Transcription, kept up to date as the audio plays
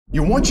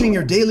You're watching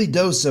your daily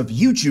dose of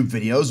YouTube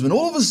videos when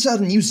all of a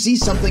sudden you see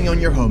something on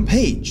your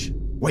homepage.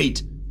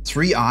 Wait,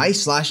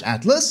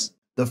 3I/Atlas?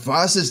 The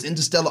fastest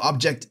interstellar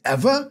object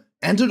ever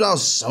entered our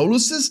solar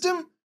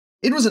system?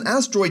 It was an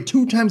asteroid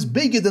 2 times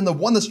bigger than the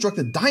one that struck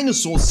the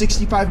dinosaurs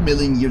 65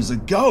 million years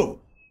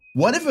ago.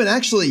 What if it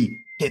actually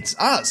hits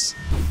us?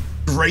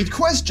 Great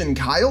question,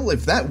 Kyle.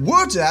 If that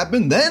were to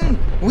happen, then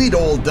we'd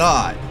all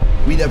die.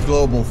 We'd have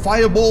global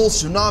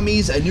fireballs,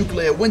 tsunamis, a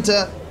nuclear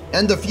winter,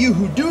 and the few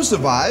who do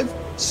survive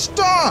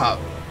starve.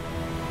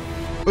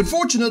 But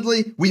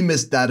fortunately, we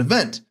missed that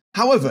event.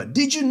 However,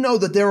 did you know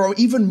that there are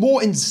even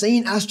more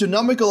insane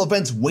astronomical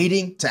events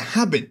waiting to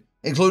happen,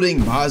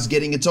 including Mars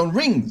getting its own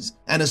rings,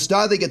 and a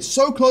star that gets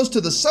so close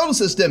to the solar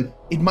system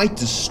it might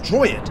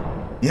destroy it?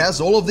 Yes,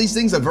 all of these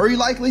things are very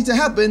likely to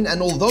happen, and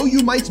although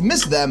you might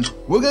miss them,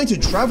 we're going to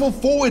travel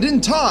forward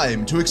in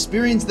time to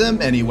experience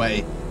them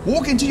anyway.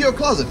 Walk into your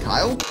closet,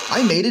 Kyle.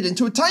 I made it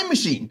into a time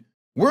machine.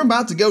 We're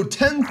about to go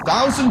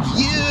 10,000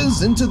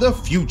 years into the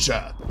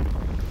future.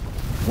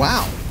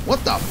 Wow,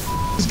 what the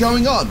f is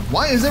going on?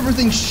 Why is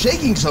everything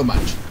shaking so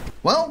much?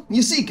 Well,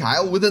 you see,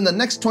 Kyle, within the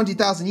next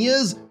 20,000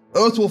 years,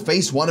 Earth will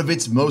face one of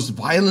its most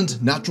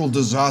violent natural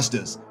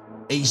disasters,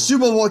 a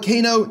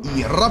supervolcano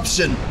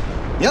eruption.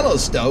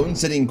 Yellowstone,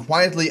 sitting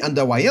quietly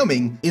under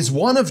Wyoming, is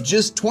one of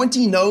just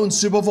 20 known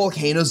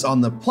supervolcanoes on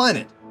the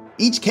planet,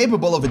 each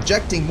capable of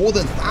ejecting more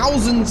than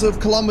thousands of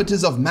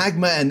kilometers of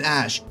magma and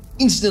ash,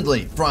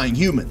 instantly frying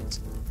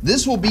humans.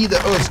 This will be the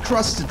Earth's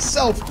crust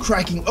itself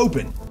cracking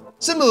open,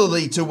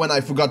 similarly to when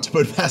I forgot to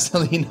put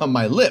Vaseline on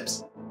my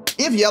lips.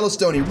 If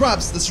Yellowstone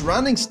erupts, the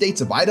surrounding states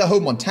of Idaho,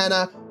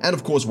 Montana, and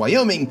of course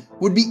Wyoming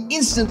would be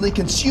instantly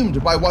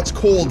consumed by what's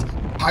called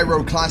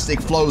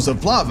pyroclastic flows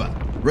of lava,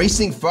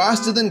 racing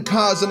faster than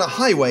cars on a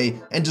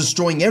highway and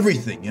destroying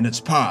everything in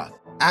its path.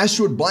 Ash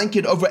would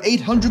blanket over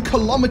 800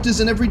 kilometers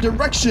in every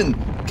direction,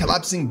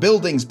 collapsing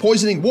buildings,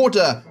 poisoning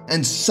water,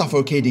 and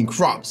suffocating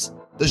crops.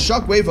 The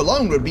shockwave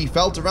alone would be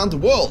felt around the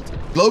world.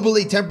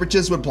 Globally,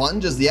 temperatures would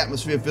plunge as the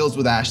atmosphere fills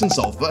with ash and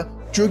sulfur,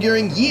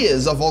 triggering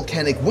years of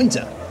volcanic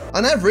winter.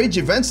 On average,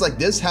 events like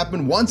this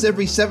happen once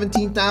every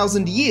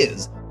 17,000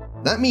 years.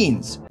 That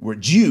means we're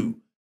due,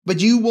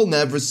 but you will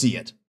never see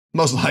it,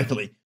 most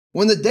likely.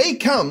 When the day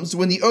comes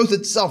when the Earth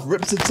itself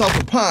rips itself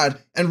apart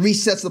and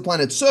resets the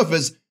planet's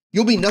surface,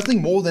 you'll be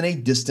nothing more than a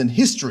distant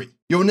history.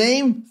 Your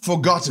name?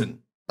 Forgotten.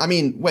 I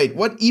mean, wait,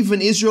 what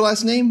even is your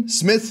last name?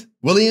 Smith?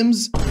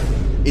 Williams?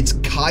 It's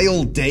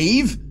Kyle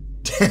Dave?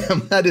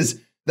 Damn, that is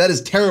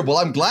terrible.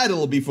 I'm glad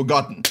it'll be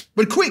forgotten.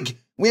 But quick,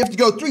 we have to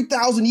go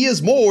 3,000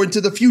 years more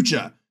into the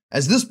future,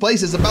 as this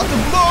place is about to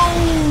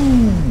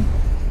blow!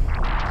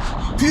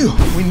 Phew,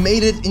 we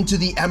made it into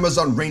the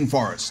Amazon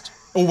rainforest.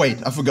 Oh wait,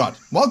 I forgot.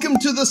 Welcome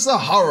to the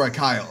Sahara,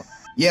 Kyle.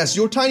 Yes,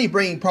 your tiny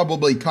brain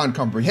probably can't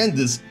comprehend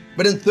this,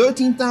 but in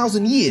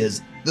 13,000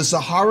 years, the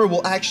Sahara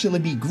will actually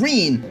be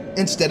green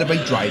instead of a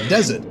dry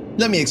desert.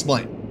 Let me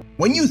explain.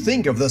 When you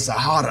think of the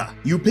Sahara,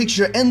 you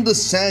picture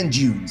endless sand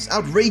dunes,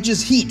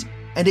 outrageous heat,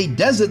 and a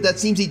desert that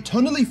seems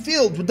eternally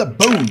filled with the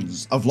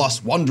bones of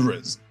lost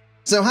wanderers.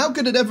 So how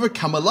could it ever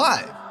come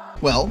alive?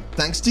 Well,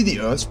 thanks to the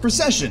Earth's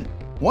precession.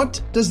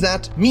 What does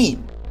that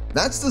mean?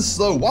 That's the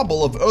slow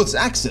wobble of Earth's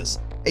axis,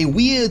 a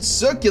weird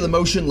circular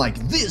motion like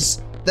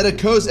this that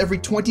occurs every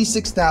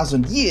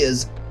 26,000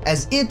 years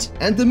as it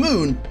and the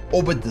moon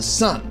orbit the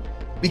sun.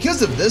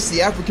 Because of this,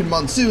 the African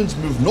monsoons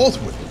move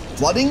northward,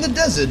 flooding the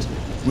desert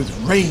with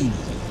rain.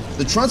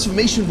 The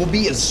transformation will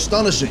be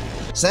astonishing.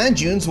 Sand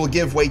dunes will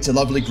give way to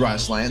lovely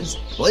grasslands.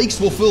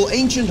 Lakes will fill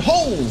ancient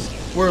holes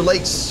where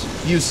lakes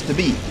used to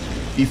be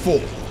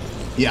before.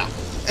 Yeah.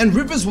 And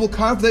rivers will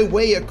carve their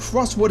way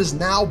across what is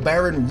now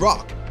barren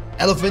rock.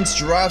 Elephants,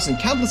 giraffes, and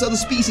countless other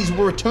species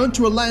will return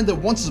to a land that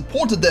once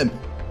supported them,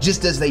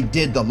 just as they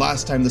did the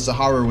last time the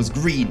Sahara was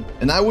green,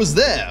 and I was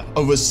there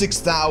over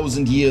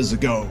 6,000 years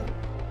ago.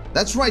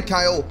 That's right,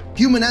 Kyle.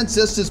 Human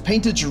ancestors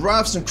painted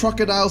giraffes and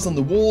crocodiles on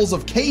the walls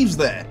of caves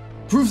there,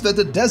 proof that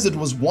the desert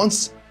was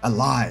once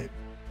alive.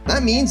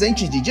 That means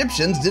ancient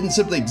Egyptians didn't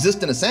simply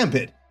exist in a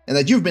sandpit, and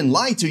that you've been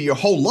lied to your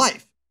whole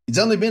life. It's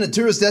only been a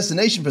tourist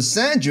destination for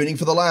sand duning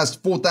for the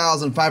last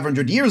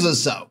 4,500 years or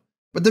so.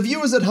 But the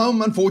viewers at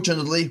home,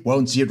 unfortunately,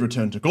 won't see it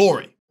return to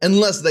glory,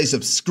 unless they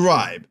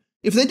subscribe.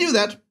 If they do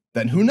that,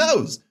 then who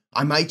knows?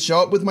 I might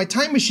show up with my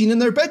time machine in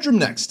their bedroom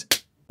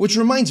next. Which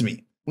reminds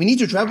me, we need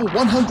to travel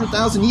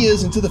 100,000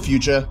 years into the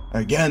future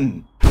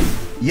again.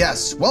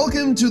 Yes,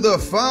 welcome to the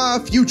far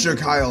future,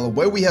 Kyle,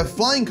 where we have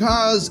flying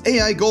cars,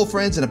 AI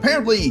girlfriends, and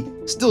apparently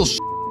still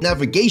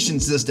navigation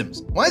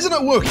systems. Why isn't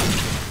it working?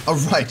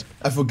 Oh right,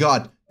 I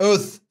forgot.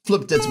 Earth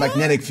flipped its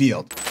magnetic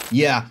field.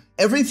 Yeah,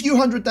 every few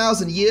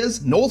 100,000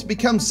 years, north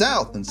becomes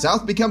south and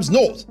south becomes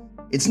north.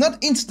 It's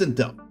not instant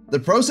though. The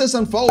process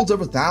unfolds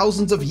over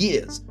thousands of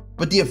years,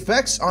 but the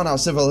effects on our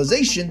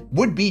civilization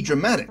would be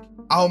dramatic.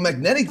 Our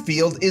magnetic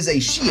field is a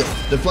shield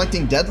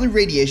deflecting deadly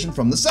radiation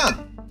from the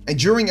sun, and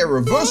during a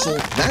reversal,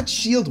 that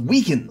shield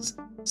weakens.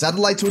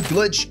 Satellites would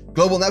glitch,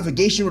 global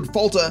navigation would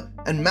falter,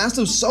 and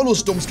massive solar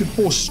storms could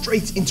pour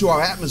straight into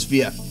our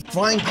atmosphere,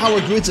 frying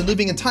power grids and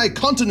leaving entire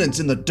continents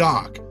in the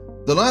dark.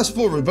 The last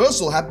full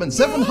reversal happened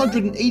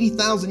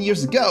 780,000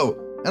 years ago,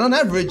 and on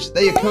average,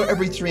 they occur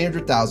every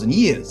 300,000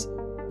 years.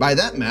 By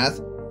that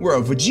math, we're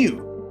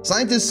overdue.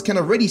 Scientists can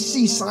already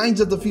see signs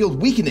of the field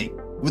weakening,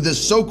 with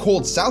this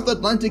so-called South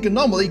Atlantic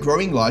anomaly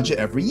growing larger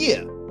every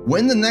year.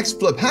 When the next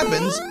flip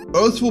happens,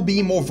 Earth will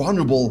be more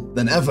vulnerable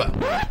than ever.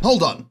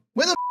 Hold on,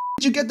 where the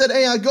did you get that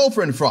AI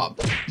girlfriend from?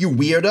 You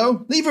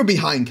weirdo, leave her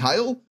behind,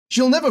 Kyle.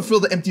 She'll never fill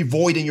the empty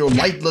void in your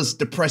lightless,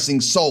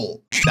 depressing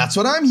soul. That's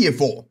what I'm here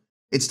for.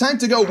 It's time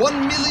to go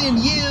 1 million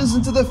years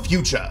into the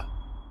future.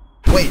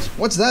 Wait,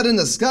 what's that in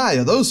the sky?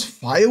 Are those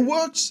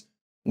fireworks?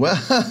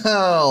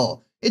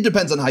 Well, it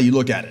depends on how you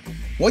look at it.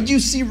 What you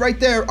see right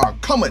there are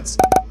comets.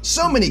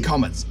 So many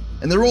comets,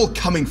 and they're all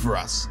coming for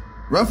us.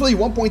 Roughly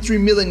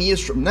 1.3 million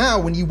years from now,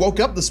 when you woke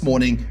up this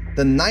morning,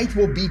 the night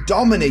will be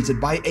dominated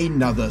by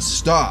another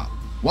star,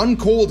 one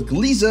called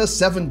Gliese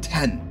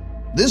 710.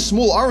 This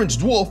small orange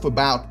dwarf,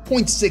 about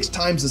 0.6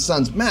 times the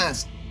sun's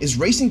mass, is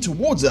racing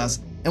towards us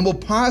and will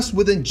pass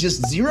within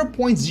just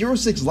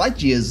 0.06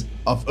 light years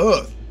of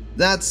Earth.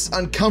 That's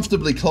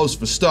uncomfortably close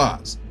for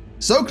stars.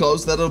 So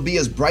close that it'll be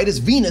as bright as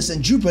Venus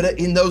and Jupiter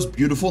in those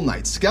beautiful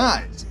night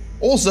skies.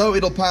 Also,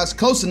 it'll pass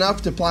close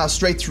enough to plow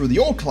straight through the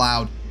Oort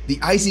cloud, the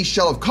icy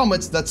shell of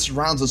comets that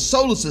surrounds the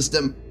solar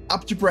system,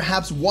 up to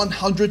perhaps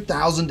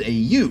 100,000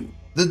 AU.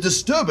 The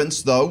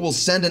disturbance, though, will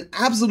send an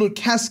absolute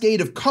cascade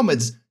of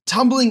comets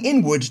tumbling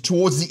inward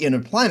towards the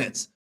inner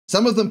planets,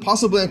 some of them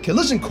possibly on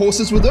collision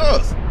courses with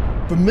Earth.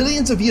 For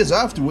millions of years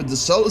afterward, the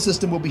solar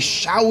system will be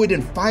showered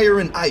in fire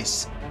and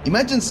ice.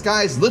 Imagine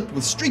skies lit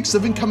with streaks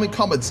of incoming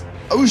comets,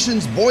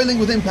 oceans boiling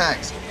with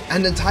impacts,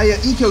 and entire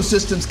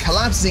ecosystems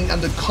collapsing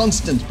under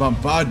constant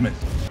bombardment.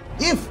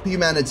 If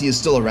humanity is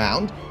still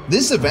around,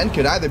 this event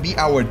could either be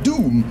our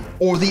doom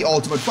or the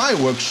ultimate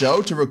fireworks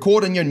show to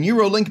record on your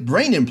Neuralink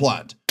brain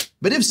implant.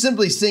 But if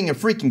simply seeing a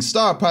freaking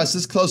star pass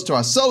this close to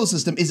our solar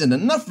system isn't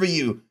enough for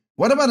you,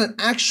 what about an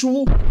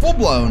actual,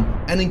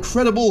 full-blown, and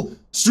incredible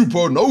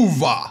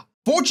supernova?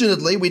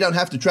 Fortunately, we don't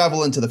have to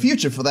travel into the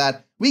future for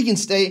that. We can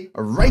stay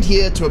right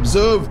here to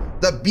observe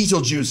the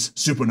Betelgeuse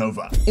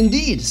supernova.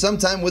 Indeed,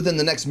 sometime within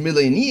the next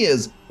million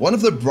years, one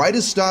of the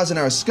brightest stars in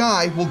our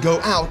sky will go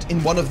out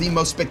in one of the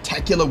most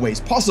spectacular ways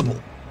possible.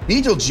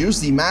 Betelgeuse,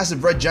 the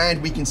massive red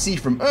giant we can see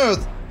from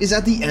Earth, is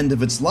at the end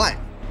of its life.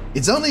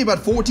 It's only about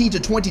 14 to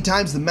 20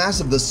 times the mass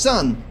of the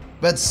Sun,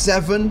 but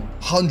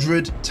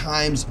 700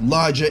 times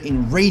larger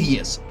in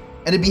radius.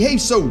 And it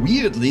behaves so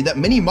weirdly that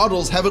many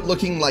models have it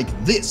looking like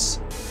this,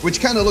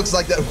 which kind of looks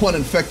like that one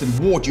infected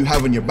wart you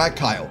have on your back,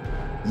 Kyle.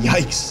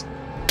 Yikes.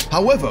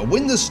 However,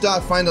 when the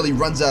star finally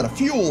runs out of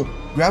fuel,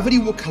 gravity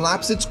will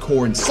collapse its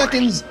core in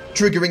seconds,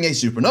 triggering a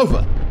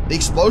supernova. The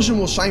explosion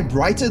will shine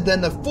brighter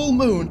than the full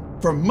moon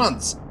for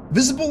months,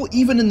 visible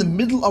even in the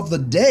middle of the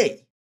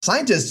day.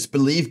 Scientists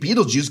believe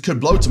Betelgeuse could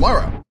blow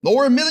tomorrow,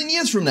 or a million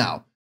years from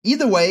now.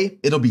 Either way,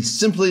 it'll be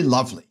simply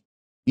lovely.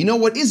 You know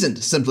what isn't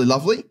simply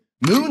lovely?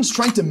 Moons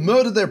trying to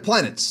murder their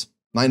planets.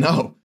 I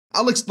know.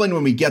 I'll explain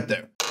when we get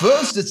there.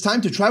 First, it's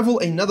time to travel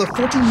another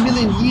 14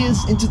 million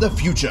years into the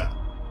future.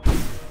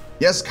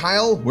 Yes,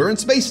 Kyle, we're in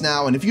space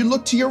now, and if you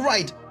look to your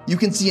right, you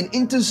can see an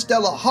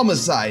interstellar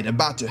homicide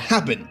about to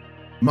happen.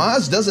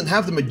 Mars doesn't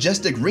have the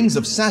majestic rings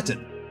of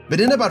Saturn, but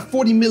in about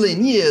 40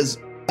 million years,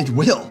 it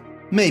will.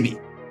 Maybe.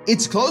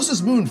 Its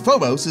closest moon,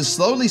 Phobos, is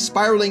slowly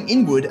spiraling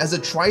inward as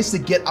it tries to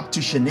get up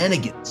to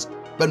shenanigans,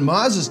 but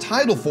Mars's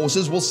tidal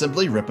forces will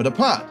simply rip it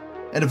apart,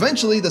 and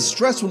eventually the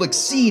stress will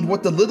exceed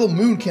what the little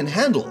moon can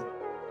handle.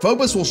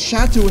 Phobos will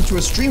shatter into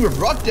a stream of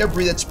rock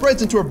debris that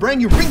spreads into a brand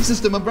new ring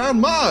system around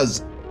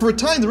Mars. For a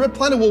time, the red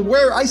planet will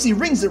wear icy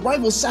rings that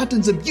rival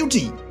Saturn's in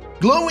beauty,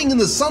 glowing in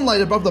the sunlight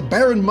above the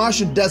barren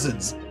Martian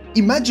deserts.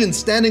 Imagine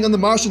standing on the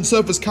Martian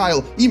surface,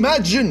 Kyle.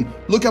 Imagine!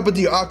 Look up at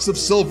the arcs of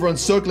silver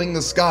encircling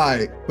the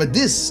sky. But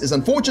this is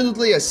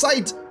unfortunately a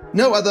sight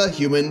no other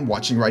human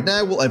watching right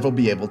now will ever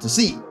be able to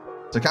see.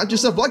 So count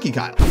yourself lucky,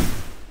 Kyle.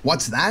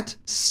 What's that?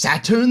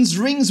 Saturn's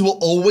rings will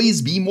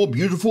always be more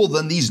beautiful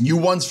than these new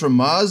ones from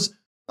Mars?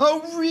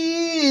 Oh,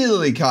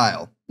 really,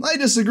 Kyle? I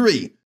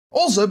disagree.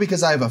 Also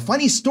because I have a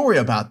funny story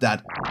about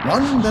that,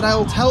 one that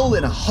I'll tell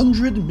in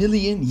 100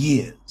 million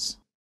years.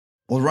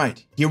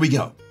 Alright, here we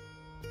go.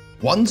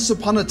 Once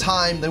upon a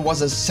time there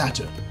was a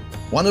Saturn,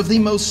 one of the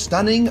most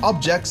stunning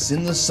objects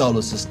in the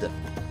solar system.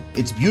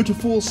 Its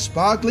beautiful,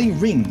 sparkling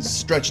rings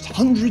stretched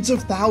hundreds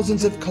of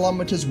thousands of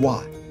kilometers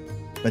wide.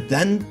 But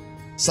then,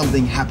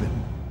 something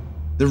happened.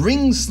 The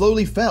rings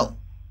slowly fell.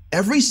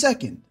 Every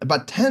second,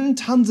 about 10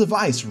 tons of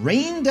ice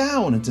rained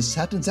down into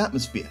Saturn's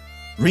atmosphere.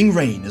 Ring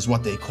rain is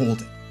what they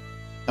called it.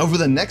 Over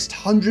the next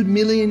 100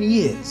 million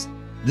years,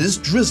 this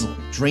drizzle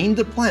drained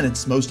the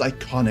planet's most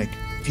iconic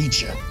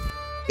feature.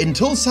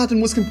 Until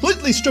Saturn was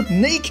completely stripped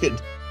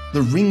naked,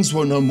 the rings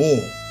were no more.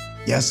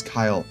 Yes,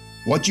 Kyle,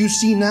 what you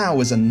see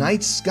now is a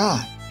night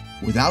sky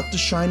without the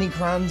shining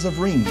crowns of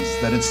rings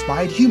that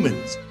inspired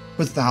humans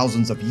for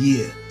thousands of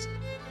years.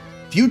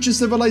 Future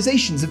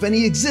civilizations, if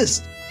any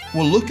exist,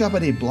 will look up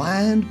at a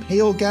bland,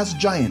 pale gas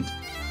giant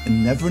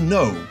and never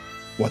know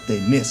what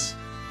they missed.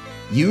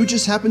 You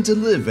just happen to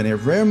live in a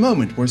rare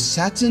moment where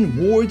Saturn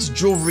wore its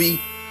jewelry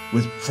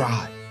with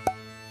pride.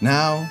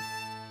 Now,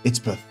 it's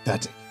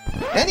pathetic.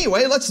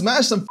 Anyway, let's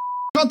smash some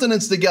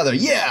continents together.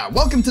 Yeah,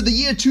 welcome to the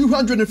year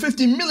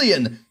 250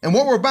 million, and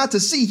what we're about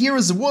to see here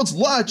is the world's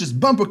largest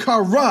bumper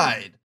car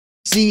ride.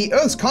 See,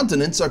 Earth's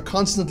continents are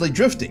constantly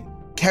drifting,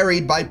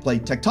 carried by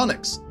plate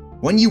tectonics.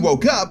 When you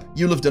woke up,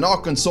 you lived in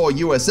Arkansas,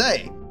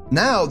 USA.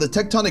 Now, the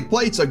tectonic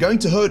plates are going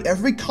to herd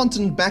every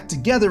continent back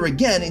together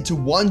again into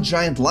one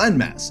giant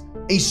landmass,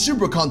 a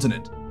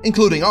supercontinent,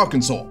 including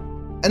Arkansas.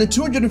 And in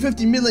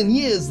 250 million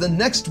years, the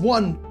next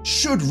one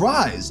should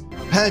rise.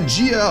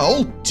 Pangea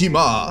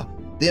Ultima.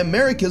 The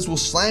Americas will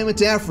slam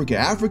into Africa,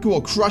 Africa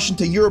will crush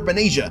into Europe and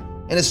Asia,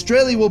 and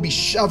Australia will be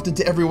shoved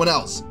into everyone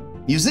else.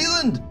 New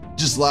Zealand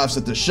just laughs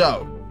at the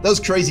show. Those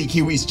crazy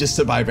Kiwis just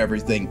survive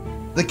everything.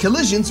 The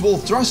collisions will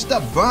thrust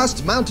up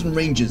vast mountain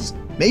ranges,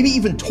 maybe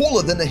even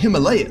taller than the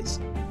Himalayas.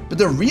 But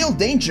the real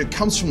danger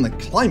comes from the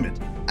climate.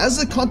 As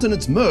the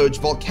continents merge,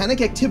 volcanic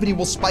activity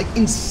will spike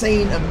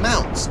insane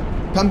amounts,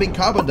 pumping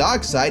carbon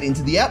dioxide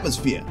into the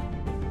atmosphere.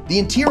 The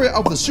interior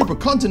of the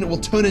supercontinent will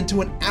turn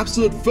into an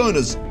absolute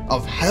furnace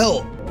of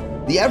hell.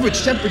 The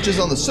average temperatures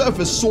on the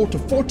surface soar to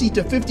 40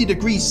 to 50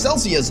 degrees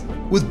Celsius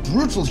with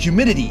brutal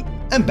humidity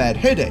and bad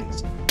hair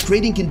days,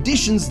 creating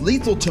conditions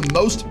lethal to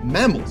most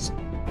mammals.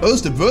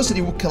 Earth's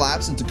diversity will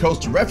collapse into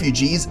coastal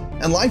refugees,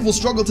 and life will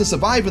struggle to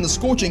survive in the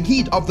scorching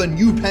heat of the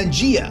new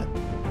Pangea,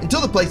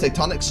 until the plate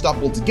tectonics stop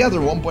altogether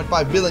in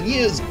 1.5 billion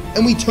years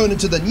and we turn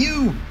into the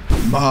new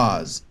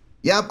Mars.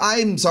 Yep,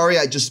 I'm sorry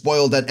I just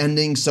spoiled that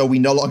ending, so we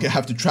no longer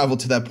have to travel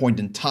to that point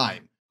in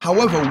time.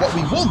 However, what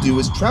we will do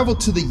is travel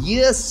to the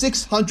year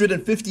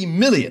 650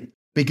 million,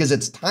 because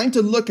it's time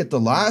to look at the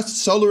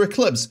last solar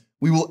eclipse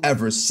we will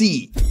ever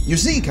see. You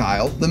see,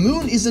 Kyle, the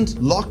moon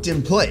isn't locked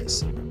in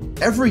place.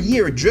 Every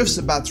year it drifts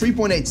about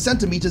 3.8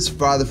 centimeters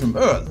farther from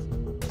Earth.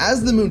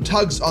 As the moon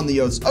tugs on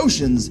the Earth's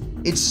oceans,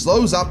 it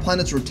slows our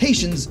planet's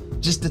rotations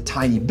just a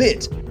tiny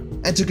bit.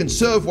 And to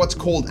conserve what's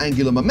called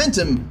angular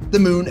momentum, the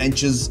moon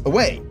inches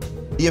away.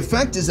 The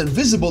effect is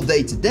invisible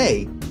day to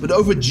day, but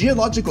over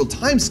geological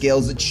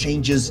timescales it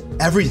changes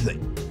everything.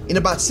 In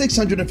about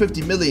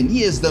 650 million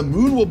years, the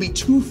moon will be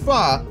too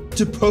far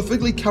to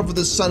perfectly cover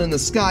the sun in the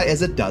sky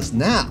as it does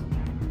now.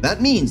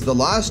 That means the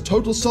last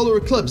total solar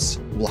eclipse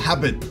will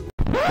happen.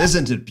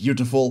 Isn't it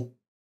beautiful?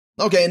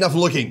 Okay, enough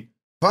looking.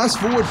 Fast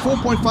forward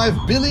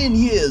 4.5 billion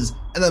years,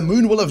 and the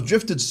moon will have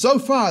drifted so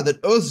far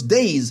that Earth's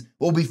days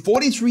will be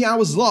 43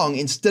 hours long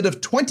instead of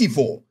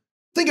 24.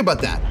 Think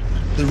about that.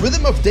 The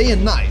rhythm of day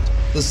and night,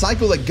 the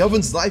cycle that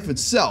governs life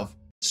itself,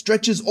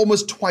 stretches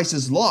almost twice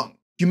as long.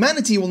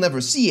 Humanity will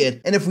never see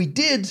it, and if we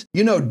did,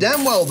 you know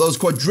damn well those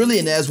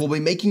quadrillionaires will be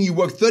making you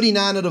work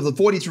 39 out of the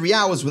 43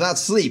 hours without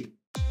sleep,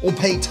 or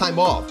paid time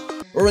off,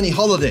 or any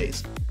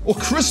holidays, or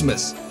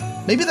Christmas.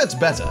 Maybe that's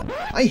better.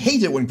 I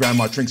hate it when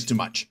grandma drinks too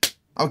much.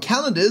 Our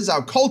calendars,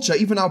 our culture,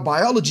 even our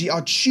biology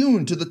are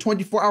tuned to the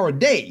 24-hour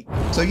day.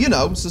 So, you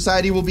know,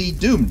 society will be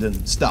doomed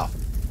and stuff.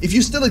 If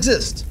you still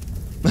exist.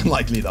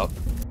 Unlikely though.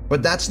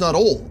 But that's not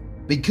all.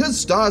 Because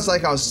stars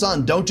like our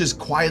sun don't just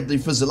quietly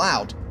fizzle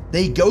out,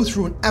 they go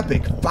through an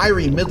epic,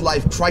 fiery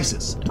midlife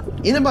crisis.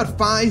 In about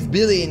 5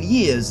 billion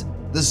years,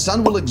 the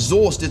sun will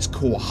exhaust its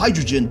core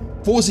hydrogen,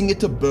 forcing it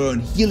to burn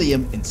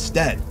helium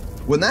instead.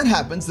 When that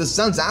happens, the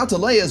sun's outer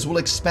layers will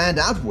expand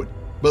outward,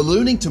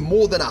 ballooning to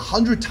more than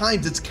 100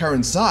 times its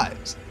current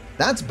size.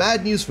 That's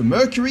bad news for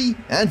Mercury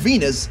and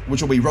Venus,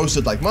 which will be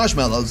roasted like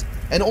marshmallows,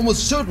 and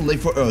almost certainly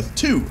for Earth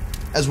too,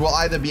 as we'll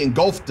either be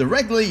engulfed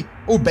directly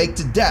or baked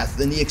to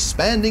death in the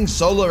expanding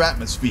solar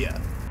atmosphere.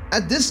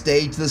 At this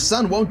stage, the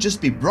sun won't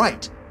just be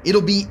bright,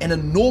 it'll be an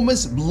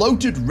enormous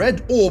bloated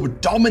red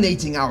orb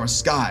dominating our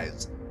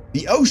skies.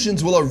 The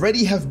oceans will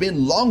already have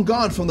been long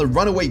gone from the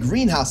runaway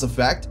greenhouse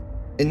effect,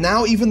 and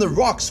now even the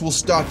rocks will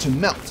start to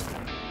melt.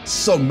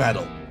 So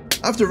metal.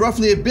 After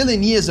roughly 1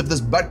 billion years of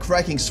this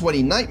butt-cracking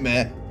sweaty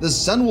nightmare, the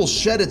sun will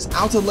shed its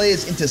outer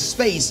layers into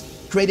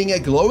space, creating a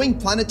glowing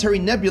planetary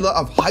nebula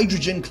of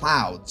hydrogen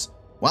clouds,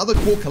 while the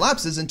core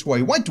collapses into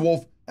a white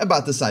dwarf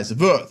about the size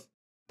of Earth.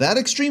 That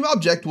extreme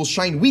object will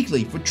shine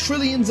weakly for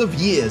trillions of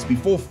years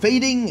before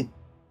fading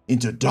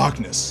into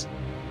darkness.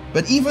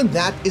 But even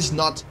that is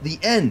not the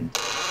end.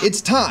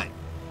 It's time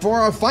for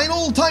our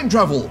final time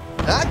travel.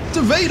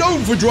 Activate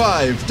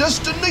overdrive,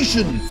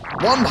 destination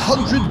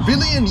 100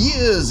 billion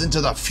years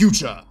into the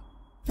future.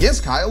 Yes,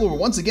 Kyle, we're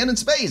once again in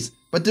space,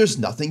 but there's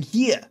nothing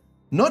here.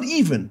 Not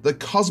even the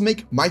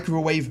cosmic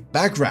microwave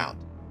background,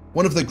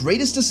 one of the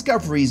greatest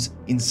discoveries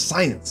in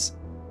science.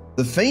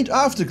 The faint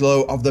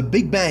afterglow of the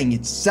Big Bang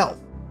itself.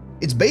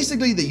 It's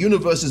basically the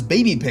universe's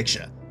baby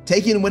picture,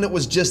 taken when it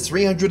was just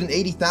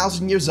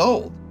 380,000 years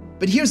old.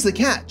 But here's the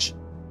catch.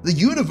 The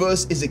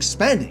universe is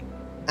expanding,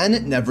 and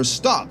it never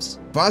stops.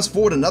 Fast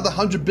forward another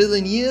 100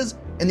 billion years,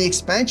 and the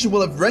expansion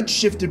will have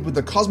redshifted with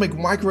the cosmic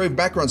microwave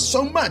background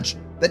so much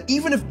that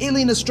even if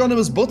alien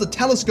astronomers built a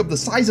telescope the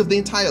size of the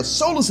entire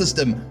solar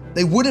system,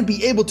 they wouldn't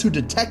be able to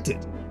detect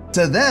it.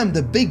 To them,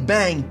 the Big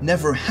Bang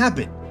never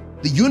happened.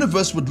 the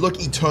universe would look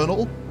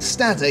eternal,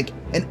 static,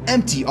 and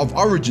empty of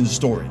origin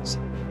stories.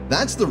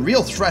 That's the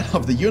real threat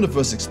of the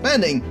universe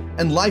expanding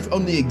and life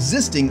only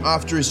existing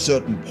after a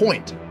certain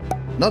point.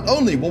 Not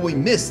only will we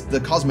miss the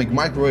cosmic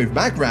microwave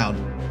background,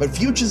 but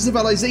future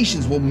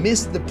civilizations will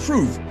miss the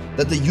proof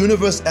that the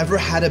universe ever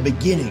had a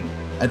beginning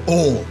at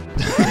all.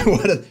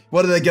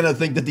 What are they gonna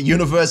think, that the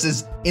universe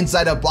is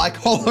inside a black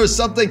hole or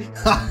something?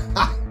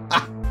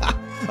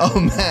 Oh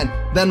man,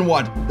 then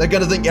what? They're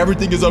gonna think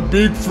everything is a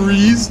big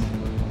freeze?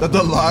 That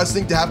the last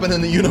thing to happen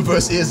in the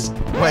universe is,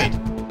 wait,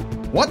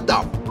 what the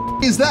f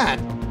is that?